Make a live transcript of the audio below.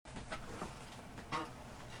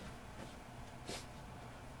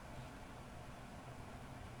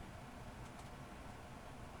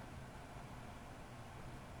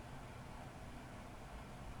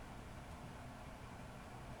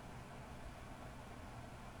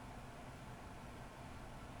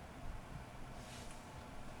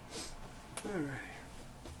Alrighty.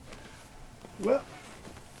 Well,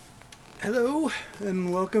 hello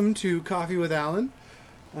and welcome to Coffee with Alan.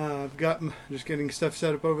 I've got just getting stuff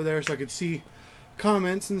set up over there so I could see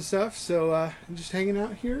comments and stuff. So I'm just hanging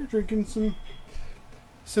out here, drinking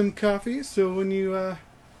some coffee. So when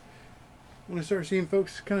I start seeing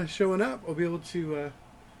folks kind of showing up, I'll be able to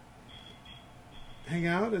hang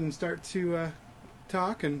out and start to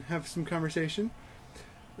talk and have some conversation.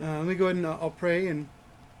 Let me go ahead and I'll pray and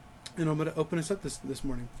I'm going to open us up this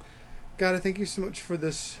morning. God, I thank you so much for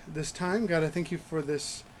this time. God, I thank you for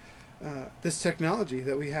this technology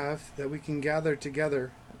that we have, that we can gather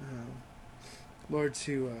together, Lord,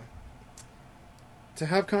 to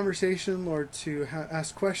have conversation, Lord, to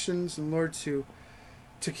ask questions, and Lord, to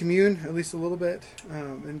commune at least a little bit.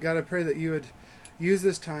 And God, I pray that you would use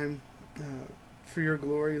this time for your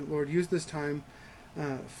glory, Lord. Use this time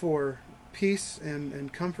for peace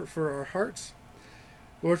and comfort for our hearts.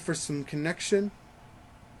 Lord, for some connection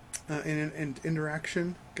and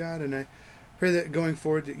interaction, God, and I pray that going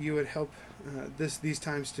forward that you would help these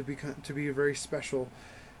times to be very special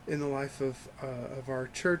in the life of our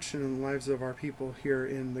church and in the lives of our people here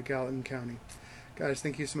in the Gallatin County. God, I just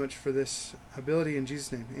thank you so much for this ability. In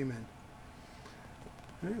Jesus' name, amen.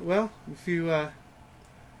 All right, well, if you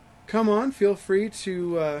come on, feel free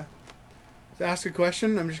to ask a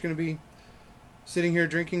question. I'm just going to be sitting here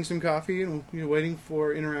drinking some coffee and waiting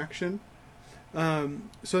for interaction. So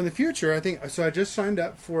in the future, I just signed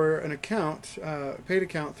up for an account, paid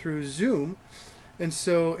account through Zoom, and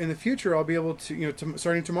so in the future I'll be able to,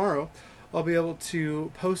 starting tomorrow, I'll be able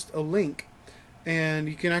to post a link, and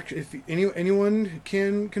you can actually, if anyone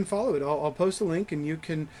can follow it, I'll post a link, and you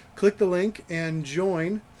can click the link and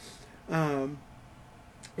join, and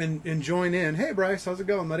join in. Hey Bryce, how's it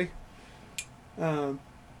going, buddy?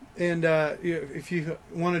 And if you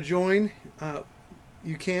want to join,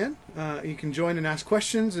 you can. You can join and ask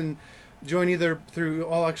questions, and join either through.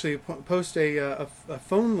 I'll actually post a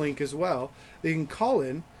phone link as well that you can call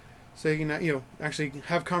in, so you can actually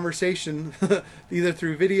have conversation either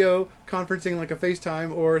through video conferencing like a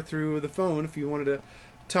FaceTime or through the phone if you wanted to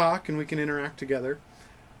talk, and we can interact together.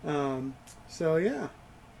 So yeah,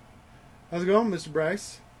 how's it going, Mr.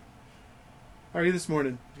 Bryce? How are you this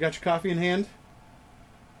morning? You got your coffee in hand?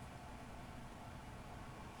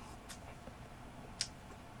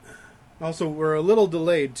 Also, we're a little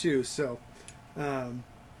delayed too, so it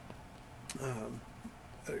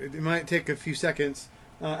might take a few seconds.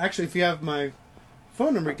 Actually, if you have my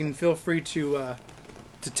phone number, you can feel free to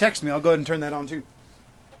text me. I'll go ahead and turn that on too.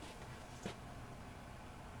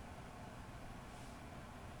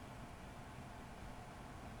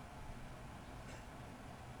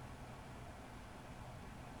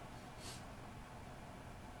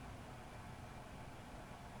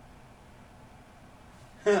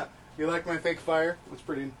 You like my fake fire? It's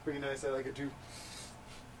pretty nice. I like it too.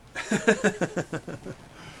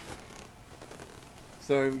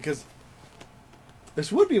 So, because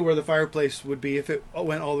this would be where the fireplace would be if it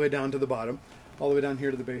went all the way down to the bottom, all the way down here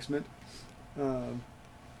to the basement. Oh,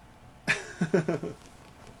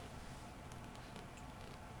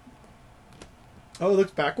 it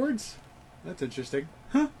looks backwards? That's interesting.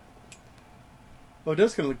 Huh? Oh, it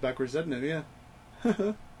does kind of look backwards, doesn't it? Yeah.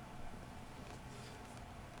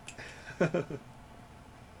 Yeah,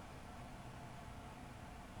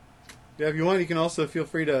 if you want, you can also feel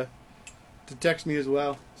free to text me as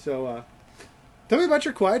well. So, tell me about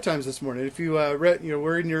your quiet times this morning. If you read,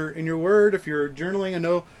 we're in your Word. If you're journaling, I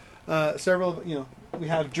know several. We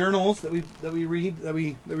have journals that we read, that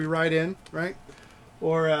we write in, right?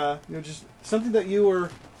 Or just something that you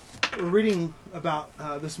were reading about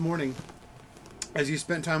this morning as you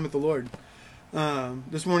spent time with the Lord.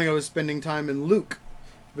 This morning I was spending time in Luke.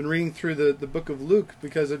 I've been reading through the book of Luke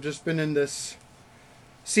because I've just been in this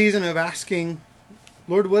season of asking,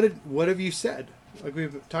 Lord, what have you said? Like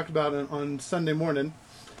we've talked about on Sunday morning.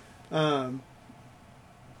 We want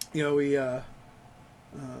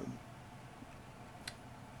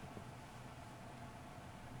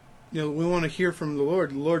to hear from the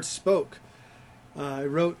Lord. The Lord spoke. He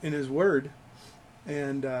wrote in His Word,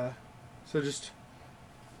 and so just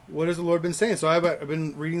what has the Lord been saying? So I've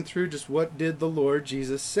been reading through just what did the Lord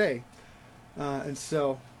Jesus say, and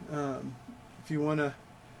so if you want to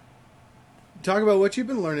talk about what you've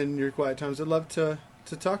been learning in your quiet times, I'd love to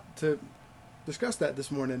discuss that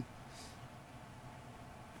this morning.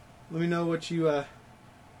 Let me know what you guys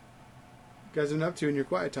have been up to in your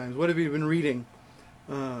quiet times. What have you been reading?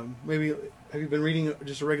 Maybe have you been reading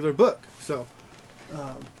just a regular book? So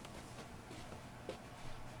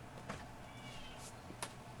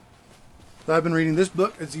I've been reading this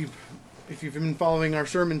book, if you've been following our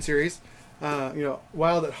sermon series.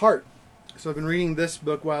 Wild at Heart. So I've been reading this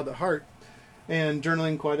book, Wild at Heart, and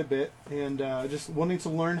journaling quite a bit, and just wanting to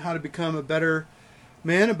learn how to become a better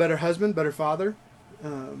man, a better husband, better father.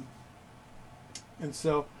 And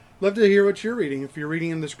so, love to hear what you're reading. If you're reading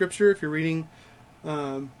in the scripture, if you're reading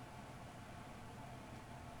the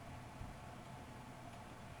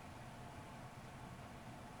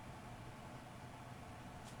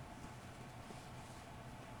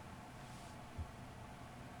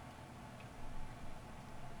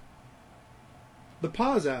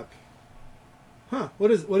Pause app. Huh.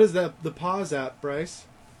 What is that? The Pause app, Bryce?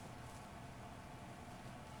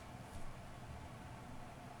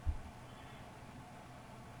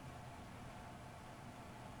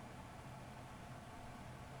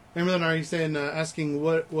 Remember then, are you saying, asking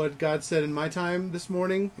what God said in my time this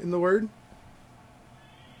morning in the Word?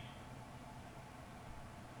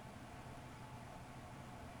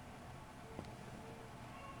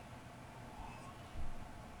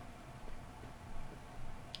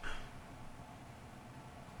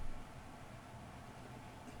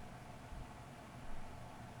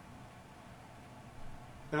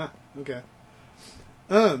 Ah, okay.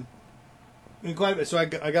 And quite a bit. So I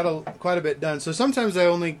got quite a bit done. So sometimes I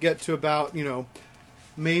only get to about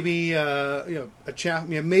maybe maybe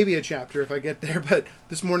a chapter if I get there. But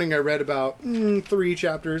this morning I read about 3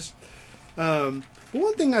 chapters. But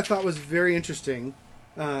one thing I thought was very interesting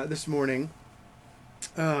this morning,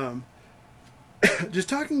 just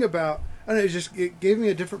talking about, I don't know, it gave me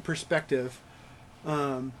a different perspective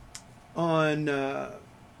on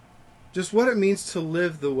just what it means to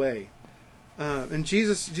live the way. And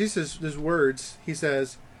Jesus, his words, he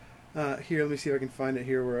says, here, let me see if I can find it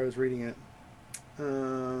here where I was reading it.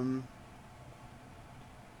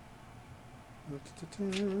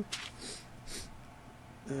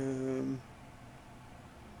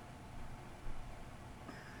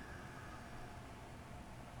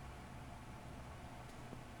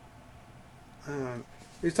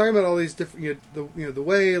 He's talking about all these different, the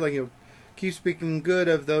way, keep speaking good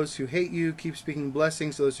of those who hate you, keep speaking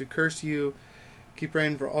blessings to those who curse you, keep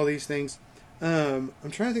praying for all these things. I'm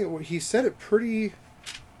trying to think of what he said it pretty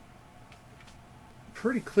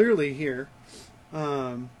clearly here.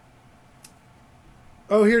 Oh,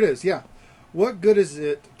 here it is. Yeah. What good is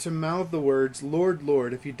it to mouth the words, Lord,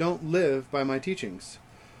 Lord, if you don't live by my teachings?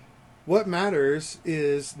 What matters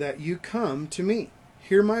is that you come to me,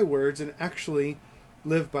 hear my words, and actually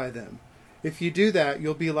live by them. If you do that,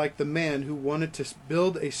 you'll be like the man who wanted to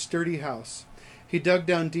build a sturdy house. He dug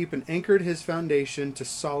down deep and anchored his foundation to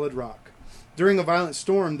solid rock. During a violent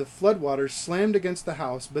storm, the floodwaters slammed against the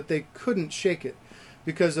house, but they couldn't shake it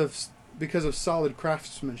because of solid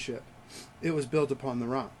craftsmanship. It was built upon the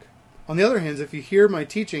rock. On the other hand, if you hear my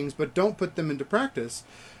teachings but don't put them into practice,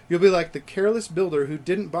 you'll be like the careless builder who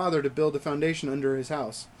didn't bother to build a foundation under his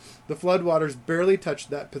house. The floodwaters barely touched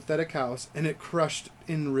that pathetic house, and it crushed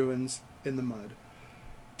in ruins in the mud.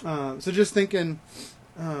 So just thinking,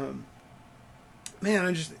 I'm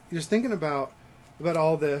just thinking about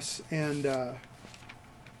all this, and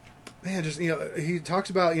he talks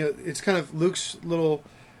about, it's kind of Luke's little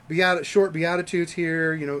short beatitudes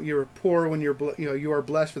here. You're poor when you are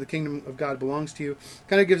blessed, for the kingdom of God belongs to you.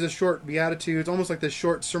 Kind of gives us short beatitudes, almost like this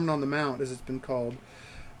short Sermon on the Mount, as it's been called.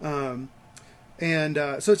 So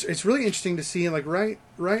it's really interesting to see, right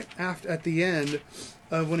at the end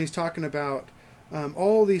of when he's talking about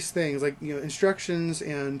all these things, instructions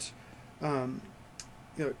and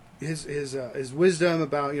his wisdom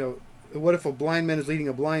about what if a blind man is leading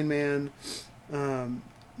a blind man.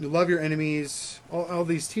 You love your enemies, all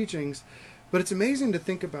these teachings. But it's amazing to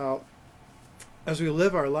think about as we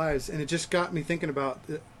live our lives, and it just got me thinking about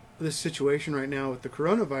this situation right now with the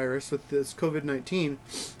coronavirus, with this COVID-19,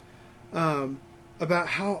 about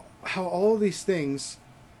how all of these things,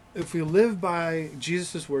 if we live by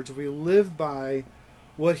Jesus' words, if we live by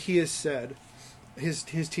what he has said, his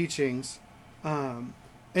teachings, and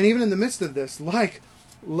even in the midst of this,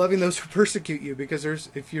 loving those who persecute you, because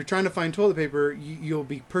if you're trying to find toilet paper, you'll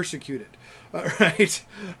be persecuted, right?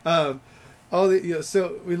 So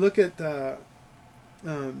we look at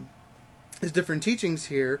his different teachings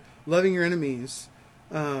here, loving your enemies,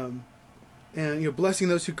 and blessing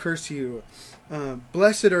those who curse you.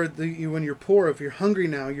 Blessed are you when you're poor. If you're hungry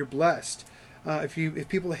now, you're blessed. If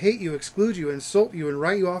people hate you, exclude you, insult you, and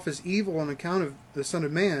write you off as evil on account of the Son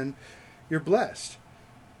of Man, you're blessed.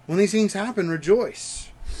 When these things happen, rejoice.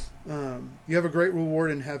 You have a great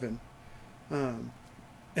reward in heaven. And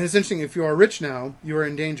it's interesting, if you are rich now, you are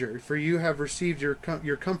in danger, for you have received your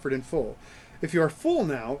comfort in full. If you are full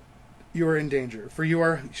now, you are in danger, for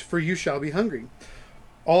you shall be hungry.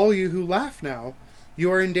 All you who laugh now,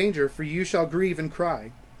 You are in danger, for you shall grieve and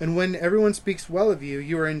cry. And when everyone speaks well of you,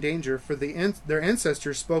 you are in danger, for their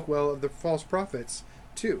ancestors spoke well of the false prophets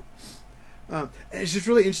too. And it's just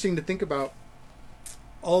really interesting to think about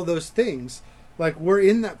all those things. Like, we're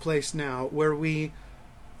in that place now where we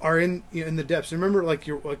are in the depths. Remember, like,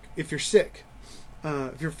 if you're sick,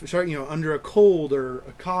 if you're sorry, under a cold or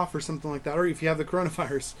a cough or something like that, or if you have the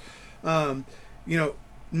coronavirus,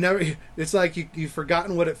 never. It's like you've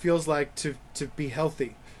forgotten what it feels like to be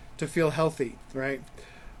healthy, to feel healthy, right?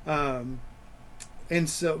 And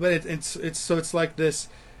so, but it's like this.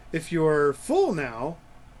 If you're full now,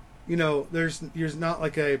 there's not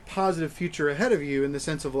like a positive future ahead of you in the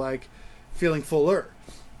sense of like feeling fuller.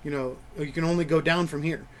 You can only go down from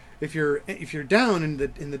here. If you're down in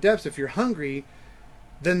the depths, if you're hungry,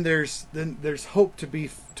 then there's hope to be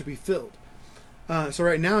filled. So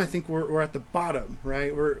right now, I think we're at the bottom,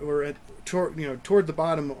 right? We're at toward the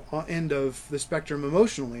bottom end of the spectrum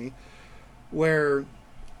emotionally, where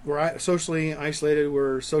we're socially isolated,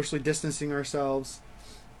 we're socially distancing ourselves,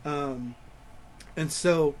 and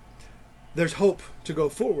so there's hope to go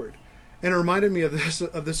forward. And it reminded me of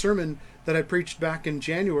the sermon that I preached back in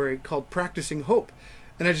January called "Practicing Hope,"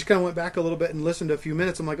 and I just kind of went back a little bit and listened to a few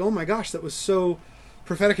minutes. I'm like, oh my gosh, that was so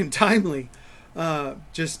prophetic and timely.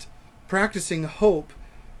 Just practicing hope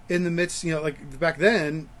in the midst, like back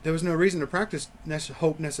then, there was no reason to practice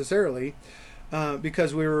hope necessarily,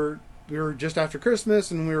 because we were just after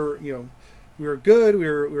Christmas and we were good. We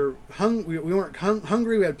weren't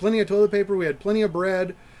hungry. We had plenty of toilet paper. We had plenty of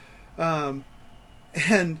bread, but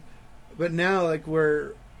now like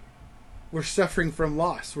we're suffering from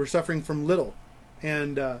loss. We're suffering from little,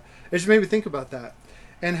 and it just made me think about that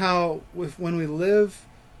and how when we live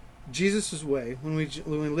Jesus' way, when we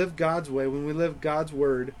live God's way, when we live God's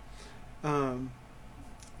word,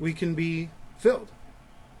 we can be filled,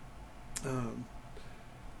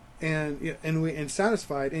 and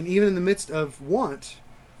satisfied, and even in the midst of want,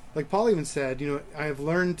 like Paul even said, I have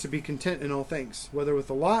learned to be content in all things, whether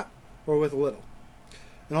with a lot or with a little.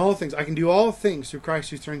 In all things, I can do all things through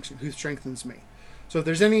Christ who strengthens me. So if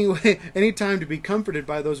there's any time to be comforted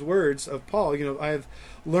by those words of Paul, I have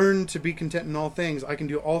learned to be content in all things. I can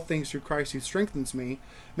do all things through Christ who strengthens me.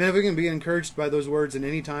 Man, if we can be encouraged by those words in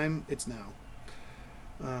any time, it's now.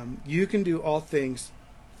 You can do all things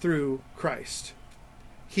through Christ.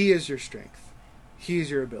 He is your strength. He is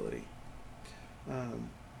your ability. So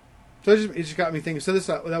it just got me thinking. So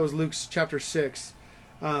that was Luke's chapter 6,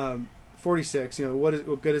 46.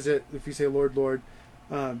 What good is it if you say, Lord, Lord?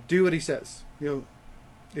 Do what he says.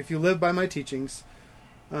 If you live by my teachings,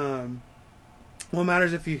 what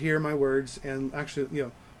matters if you hear my words? And actually,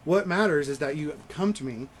 what matters is that you come to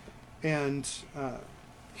me and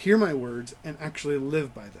hear my words and actually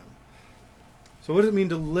live by them. So what does it mean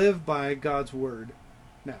to live by God's word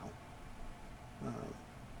now?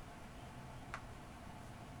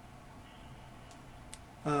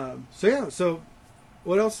 So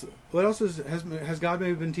what else has God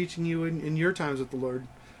maybe been teaching you in your times with the Lord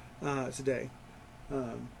today?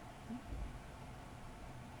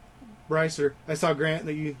 Bryce, or I saw Grant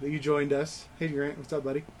that you joined us. Hey Grant, what's up,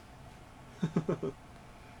 buddy?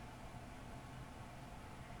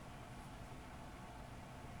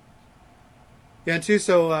 Yeah, and too.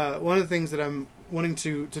 So one of the things that I'm wanting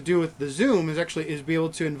to do with the Zoom is be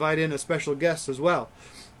able to invite in a special guest as well.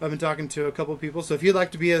 I've been talking to a couple of people, so if you'd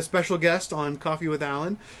like to be a special guest on Coffee with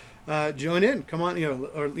Alan, join in. Come on,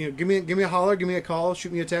 give me a holler, give me a call,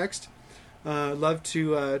 shoot me a text. I'd love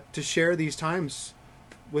to share these times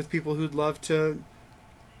with people who'd love to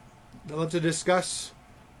discuss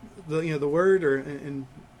the word and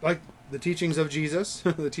like the teachings of Jesus,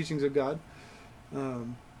 the teachings of God.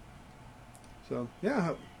 So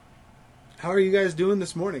yeah, how are you guys doing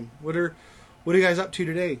this morning? What are you guys up to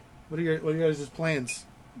today? What are your guys' plans?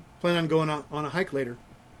 Plan on going on a hike later.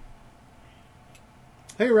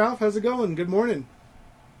 Hey Ralph, how's it going? Good morning.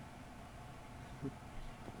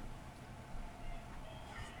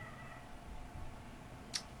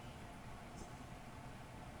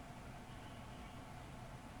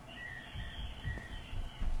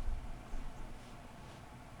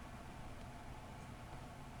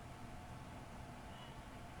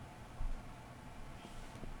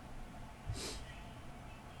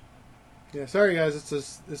 Yeah, sorry guys,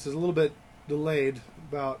 this is a little bit delayed.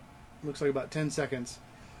 Looks like about 10 seconds.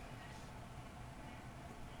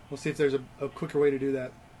 We'll see if there's a quicker way to do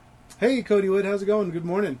that. Hey Cody Wood, how's it going? Good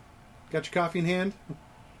morning. Got your coffee in hand?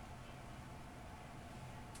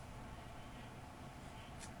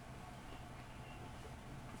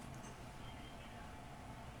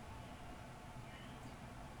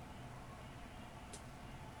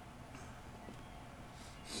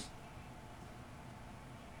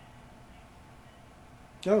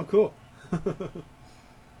 Oh, cool.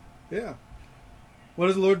 Yeah. What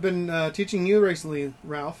has the Lord been teaching you recently,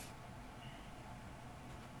 Ralph?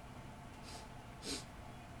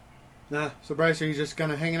 So Bryce, are you just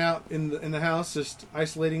kind of hanging out in the house, just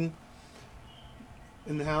isolating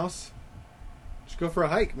in the house? Just go for a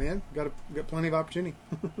hike, man. Got plenty of opportunity.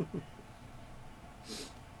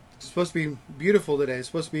 It's supposed to be beautiful today. It's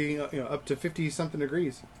supposed to be up to 50 something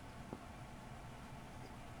degrees.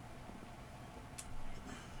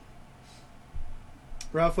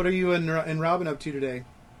 Ralph, what are you and Robin up to today?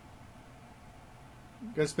 You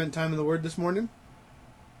guys spent time in the Word this morning?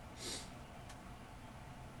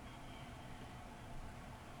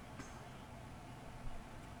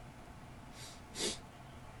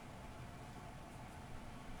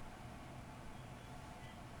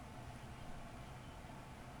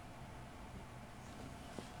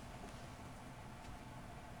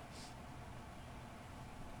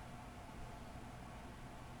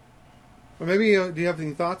 Or maybe do you have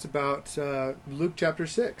any thoughts about Luke chapter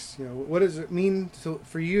 6? What does it mean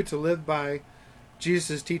for you to live by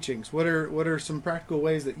Jesus' teachings? What are some practical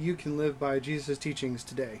ways that you can live by Jesus' teachings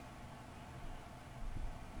today?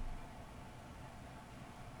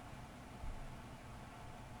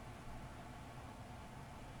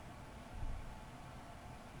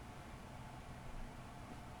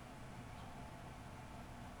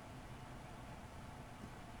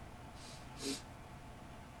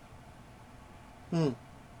 Hmm.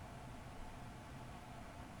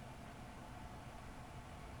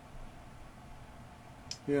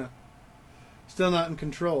 Yeah. Still not in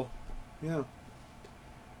control. Yeah.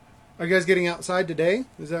 Are you guys getting outside today?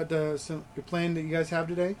 Is that your plan that you guys have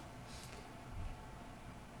today?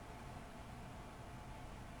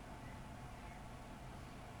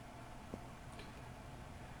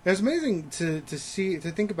 It's amazing to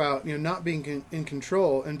think about not being in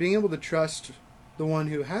control and being able to trust the one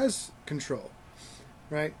who has control.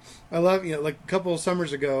 Right? I love like a couple of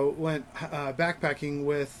summers ago went backpacking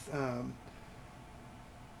with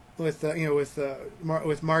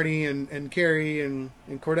Marty and Carrie and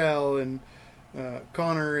Cordell and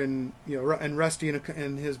Connor and and Rusty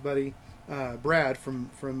and his buddy Brad from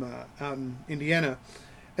out in Indiana.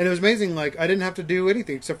 And it was amazing. Like I didn't have to do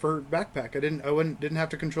anything except for backpack. Didn't have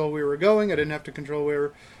to control where we were going. I didn't have to control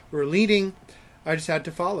where we were leading. I just had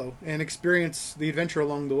to follow and experience the adventure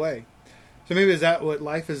along the way. So maybe is that what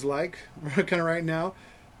life is like, kind of right now?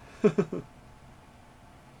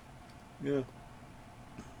 Yeah.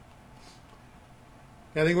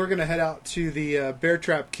 I think we're going to head out to the Bear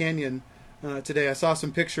Trap Canyon today. I saw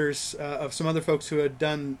some pictures of some other folks who had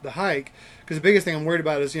done the hike. Because the biggest thing I'm worried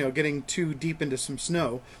about is getting too deep into some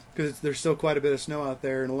snow, because there's still quite a bit of snow out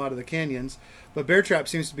there in a lot of the canyons. But Bear Trap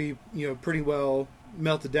seems to be pretty well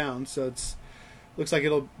melted down, so looks like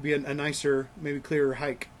it'll be a nicer, maybe clearer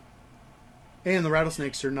hike. And the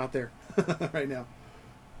rattlesnakes are not there right now.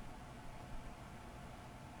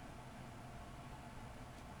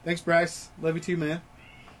 Thanks, Bryce. Love you too, man.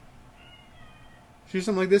 Do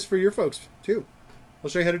something like this for your folks too. I'll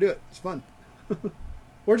show you how to do it. It's fun.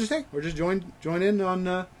 Or just join in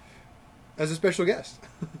on as a special guest.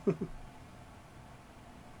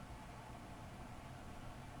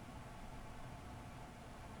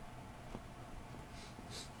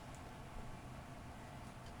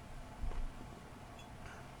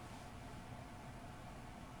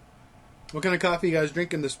 What kind of coffee you guys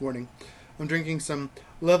drinking this morning? I'm drinking some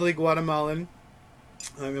lovely Guatemalan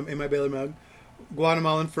in my Baylor mug.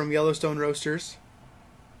 Guatemalan from Yellowstone Roasters.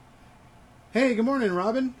 Hey, good morning,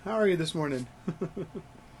 Robin. How are you this morning?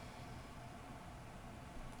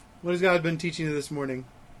 What has God been teaching you this morning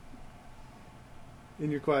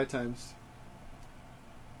in your quiet times?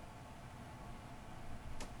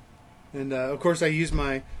 And of course, I use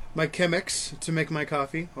my Chemex to make my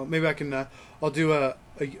coffee. Maybe I can. I'll do a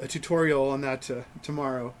tutorial on that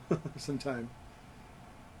tomorrow sometime.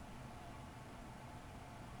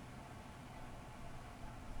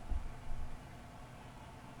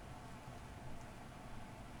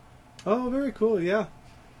 Oh, very cool. Yeah,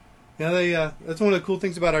 yeah. That's one of the cool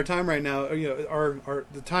things about our time right now. Our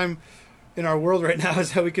the time in our world right now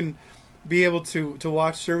is how we can be able to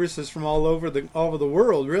watch services from all over the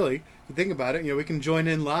world. Really, if you think about it, we can join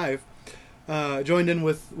in live. Joined in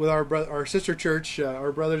with our sister church,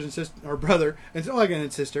 our brothers and our brother and again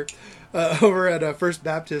and sister over at First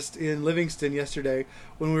Baptist in Livingston yesterday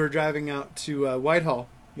when we were driving out to Whitehall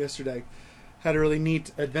yesterday. Had a really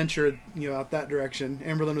neat adventure, out that direction.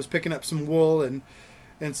 Amberlyn was picking up some wool and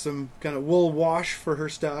some kind of wool wash for her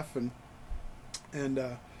stuff, and and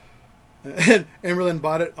Amberlyn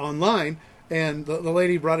bought it online, and the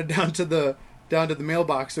lady brought it down to the down to the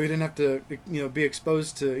mailbox so we didn't have to, be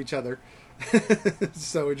exposed to each other.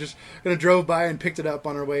 So we just kind of drove by and picked it up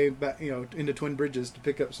on our way back, into Twin Bridges to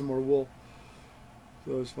pick up some more wool.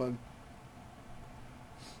 So it was fun.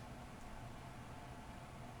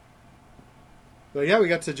 But yeah, we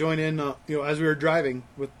got to join in, as we were driving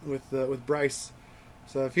with Bryce.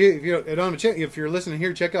 So if you're listening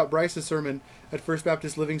here, check out Bryce's sermon at First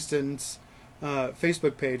Baptist Livingston's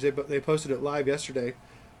Facebook page. They posted it live yesterday.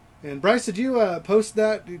 And Bryce, did you post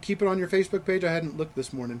that? Keep it on your Facebook page? I hadn't looked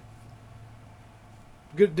this morning.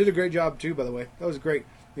 Did a great job too, by the way. That was great.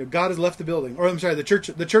 God has left the building, or I'm sorry, the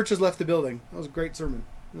church has left the building. That was a great sermon.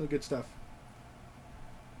 Really good stuff.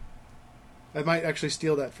 I might actually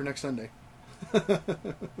steal that for next Sunday. It's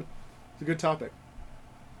a good topic.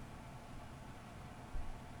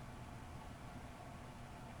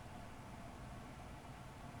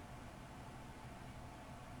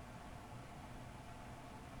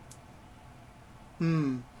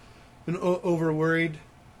 Been over worried.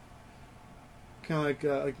 Kind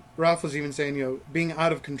of like Ralph was even saying, being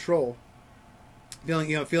out of control,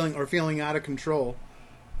 feeling out of control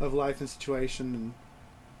of life and situation,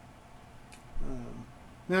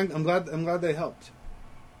 and I'm glad they helped.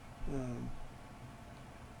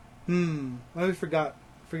 I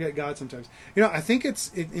forget God sometimes. I think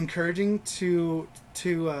it's encouraging to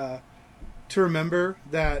remember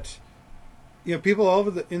that people all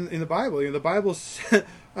over in the Bible. The Bible, I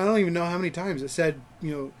don't even know how many times it said,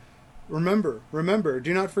 remember,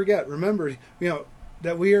 do not forget, remember,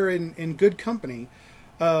 that we are in good company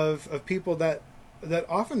of people that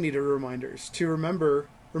often need reminders to remember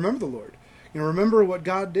the Lord. Remember what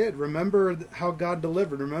God did. Remember how God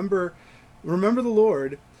delivered. Remember the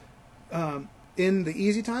Lord in the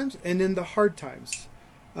easy times and in the hard times.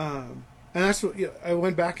 And that's what I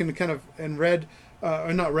went back and read,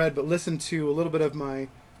 or not read, but listened to a little bit of my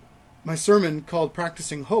sermon called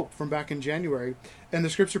Practicing Hope from back in January. And the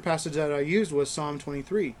scripture passage that I used was Psalm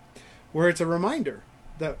 23, where it's a reminder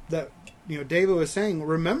that David was saying,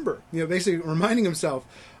 remember, basically reminding himself,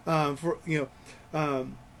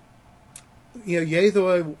 yea, though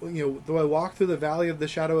I walk through the valley of the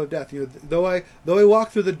shadow of death, though I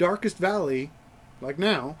walk through the darkest valley, like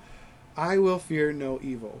now, I will fear no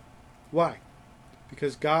evil. Why?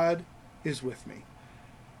 Because God is with me.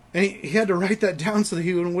 And he had to write that down so that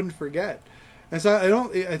he wouldn't forget. And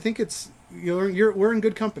so I think it's, we're in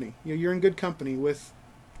good company. You're in good company with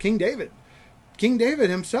King David. King David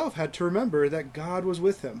himself had to remember that God was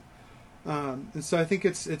with him. And so I think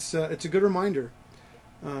it's a good reminder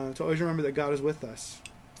to always remember that God is with us.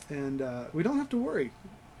 And we don't have to worry.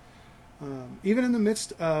 Even in the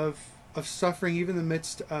midst of suffering, even in the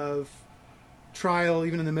midst of trial,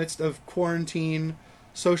 even in the midst of quarantine,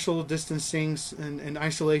 social distancing and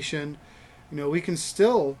isolation, we can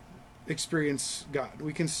still experience God.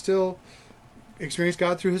 We can still experience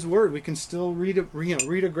God through His Word. We can still read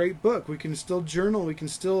a great book. We can still journal. We can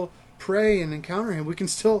still pray and encounter Him. We can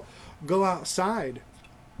still go outside,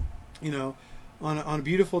 on a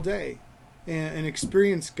beautiful day, and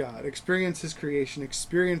experience God, experience His creation,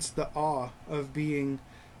 experience the awe of being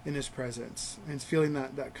in His presence and feeling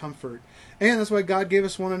that comfort. And that's why God gave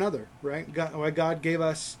us one another, right? Why God gave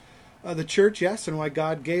us the church, yes, and why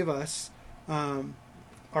God gave us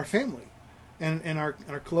our family and our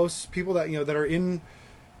close people that that are in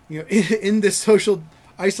in this social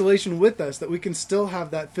isolation with us, that we can still have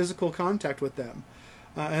that physical contact with them.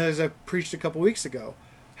 And as I preached a couple weeks ago,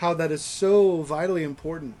 how that is so vitally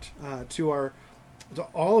important to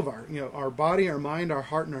all of our body, our mind, our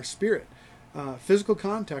heart, and our spirit. Physical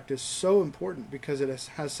contact is so important because it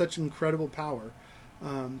has such incredible power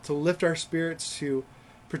to lift our spirits, to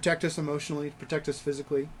protect us emotionally, to protect us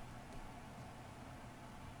physically.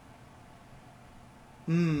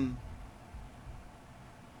 Oh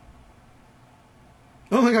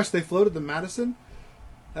my gosh, they floated the Madison?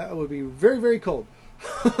 That would be very, very cold.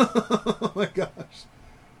 Oh my gosh.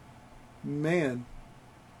 Man.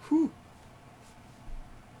 Whew.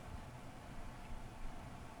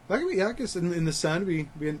 I guess in the sun be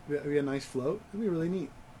a nice float. That'd be really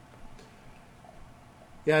neat.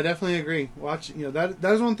 Yeah, I definitely agree. That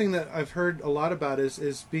is one thing that I've heard a lot about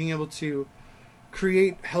is being able to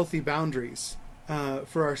create healthy boundaries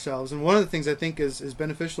for ourselves. And one of the things I think is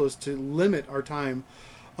beneficial is to limit our time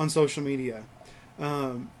on social media.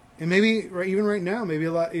 And maybe even right now, maybe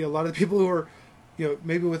a lot of the people who are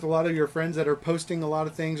maybe with a lot of your friends that are posting a lot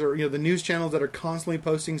of things, or the news channels that are constantly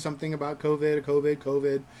posting something about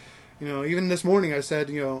COVID. Even this morning I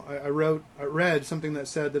said, I read something that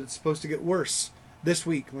said that it's supposed to get worse this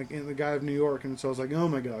week, like in the guy of New York, and so I was like, oh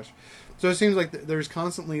my gosh. So it seems like there's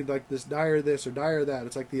constantly like this dire this or dire that.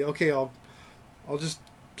 It's like I'll just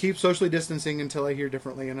keep socially distancing until I hear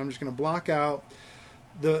differently, and I'm just going to block out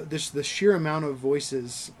the sheer amount of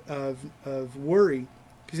voices of worry.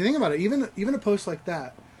 Because you think about it, even a post like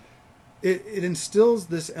that, it instills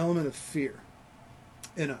this element of fear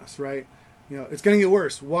in us, right? It's going to get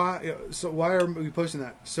worse. Why? So why are we posting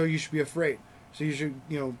that? So you should be afraid. So you should,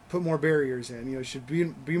 put more barriers in. You should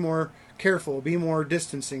be more careful, be more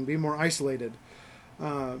distancing, be more isolated,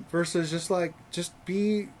 versus just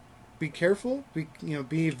be careful,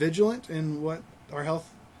 be vigilant in what our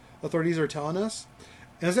health authorities are telling us.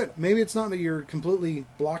 And I said, maybe it's not that you're completely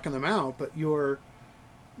blocking them out, but you're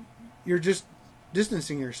just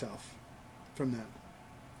distancing yourself from that.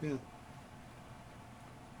 Yeah.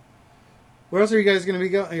 Where else are you guys going to be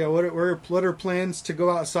going? What are plans to go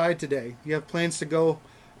outside today? You have plans to go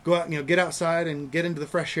out, get outside and get into the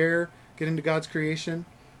fresh air, get into God's creation.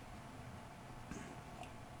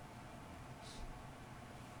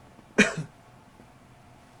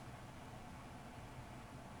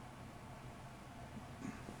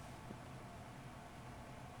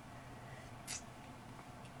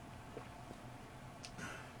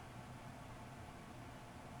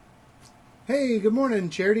 Hey, good morning,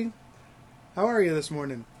 Charity. How are you this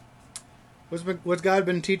morning? What's God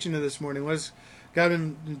been teaching you this morning? What's God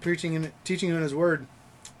been teaching you in His Word?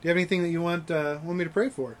 Do you have anything that you want me to pray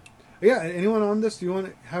for? Yeah, anyone on this? Do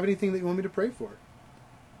you have anything that you want me to pray for?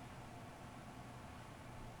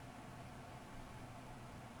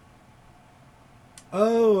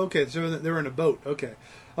 Oh, okay. So they were in a boat. Okay,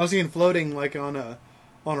 I was thinking floating like on a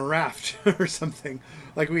raft or something,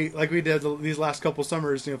 like we did these last couple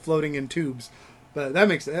summers, floating in tubes. But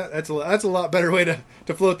that's a lot better way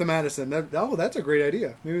to float the Madison. That's a great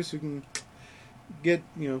idea. Maybe we can get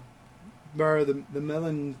borrow the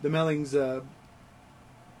Mellings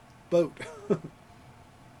boat. Oh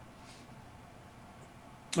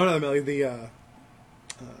no, Melly, the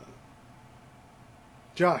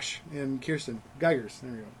Josh and Kirsten Geigers.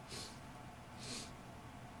 There we go.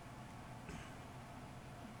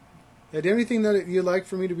 Yeah, do you have anything that you'd like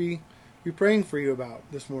for me to be praying for you about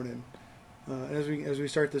this morning? As we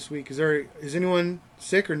start this week, is anyone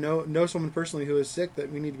sick or know someone personally who is sick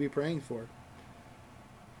that we need to be praying for?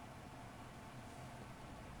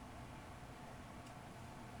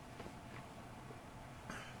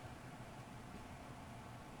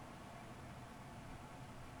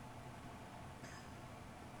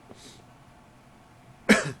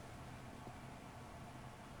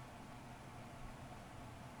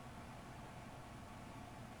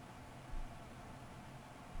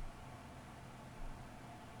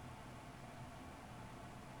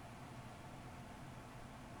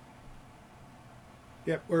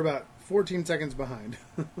 Yep, we're about 14 seconds behind.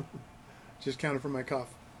 Just counted from my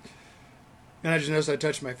cough. And I just noticed I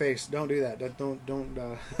touched my face. Don't do that. Don't.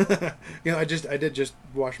 I did just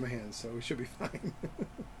wash my hands, so we should be fine.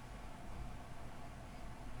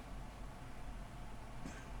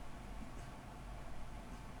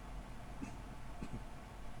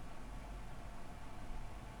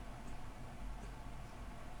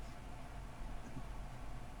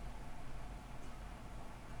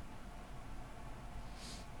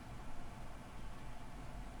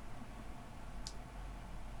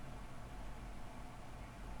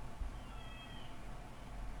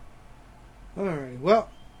 All right. Well,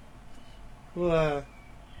 we'll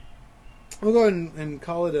go ahead and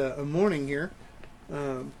call it a morning here.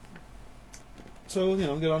 So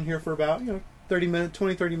get on here for about 30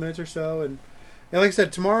 minutes or so, and like I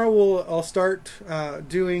said, tomorrow I'll start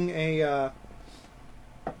doing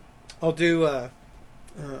I'll do a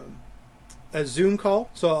Zoom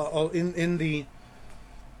call. So I'll in the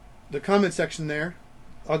comment section there,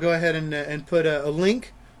 I'll go ahead and put a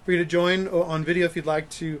link for you to join on video if you'd like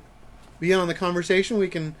to be in on the conversation. We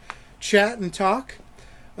can chat and talk,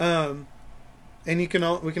 and we can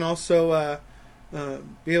also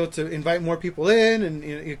be able to invite more people in, and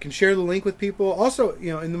you can share the link with people. Also,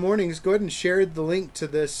 in the mornings, go ahead and share the link to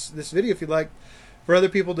this video if you'd like for other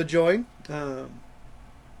people to join, and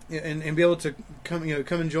be able to come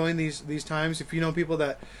and join these times. If you know people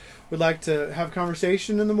that would like to have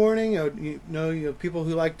conversation in the morning, people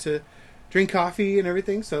who like to drink coffee and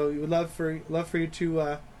everything. So we would love for you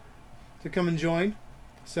to come and join.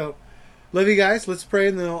 So, love you guys. Let's pray,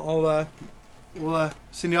 and then we'll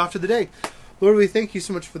send you off to the day. Lord, we thank you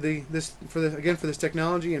so much for this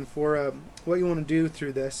technology and for what you want to do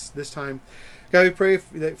through this time. God, we pray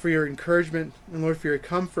for your encouragement, and Lord, for your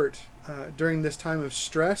comfort during this time of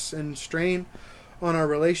stress and strain on our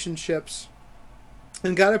relationships.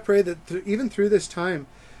 And God, I pray that even through this time,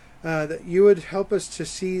 that you would help us to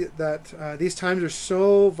see that these times are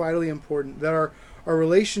so vitally important, that our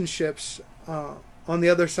relationships on the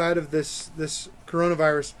other side of this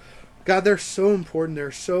coronavirus. God, they're so important.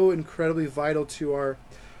 They're so incredibly vital to our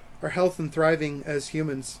health and thriving as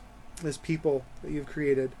humans, as people that you've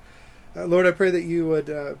created. Lord, I pray that you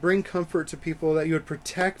would bring comfort to people, that you would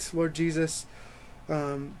protect, Lord Jesus,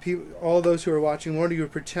 all those who are watching. Lord, you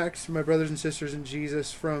would protect my brothers and sisters in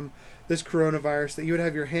Jesus from this coronavirus, that you would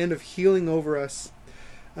have your hand of healing over us,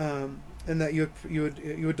 and that you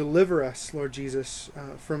would deliver us, Lord Jesus,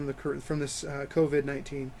 from this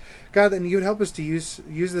COVID-19. God, that you would help us to use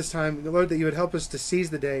this time, Lord, that you would help us to seize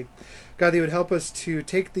the day. God, that you would help us to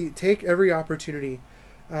take every opportunity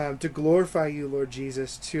to glorify you, Lord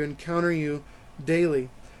Jesus, to encounter you daily,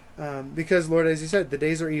 because, Lord, as you said, the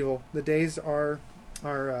days are evil. The days are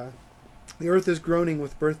the earth is groaning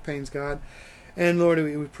with birth pains, God. And Lord,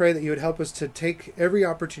 we pray that you would help us to take every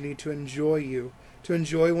opportunity to enjoy you, to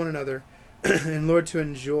enjoy one another, and Lord, to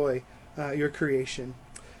enjoy your creation.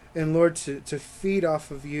 And Lord, to feed off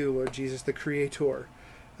of you, Lord Jesus, the Creator,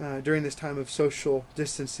 during this time of social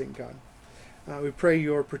distancing, God. We pray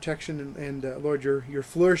your protection and Lord, your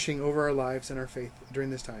flourishing over our lives and our faith during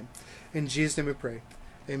this time. In Jesus' name we pray.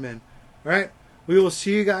 Amen. All right. We will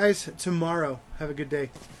see you guys tomorrow. Have a good day.